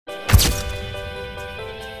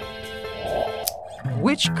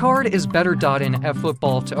Which card is better? In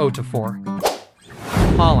Efootball to 0-4.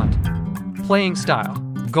 Haaland. Playing style,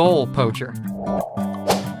 goal poacher.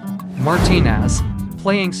 Martinez.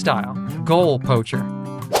 Playing style, goal poacher.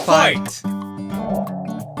 Fight!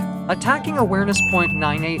 Attacking awareness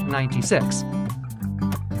 .9896.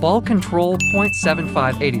 Ball control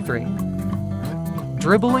 .7583.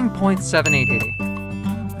 Dribbling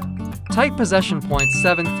 .7880. Tight possession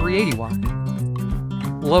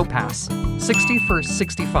 .7381. Low pass 60 for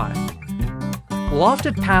 65.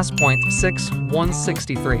 Lofted pass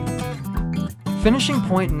 .6163. Finishing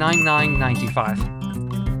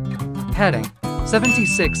 .9995. Heading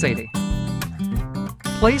 7680.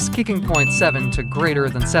 Place kicking .7 to greater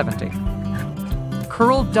than 70.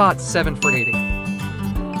 Curl .7 for 80.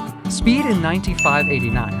 Speed in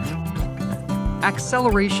 9589.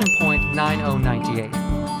 Acceleration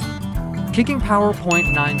 .9098. Kicking power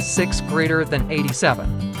 .96 greater than 87.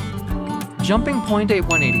 Jumping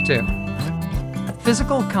 .8182.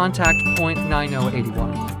 Physical contact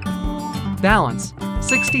 .9081. Balance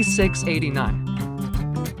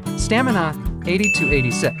 6689. Stamina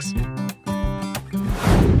 8286.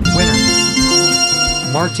 Winner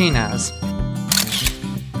Martinez.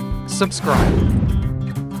 Subscribe.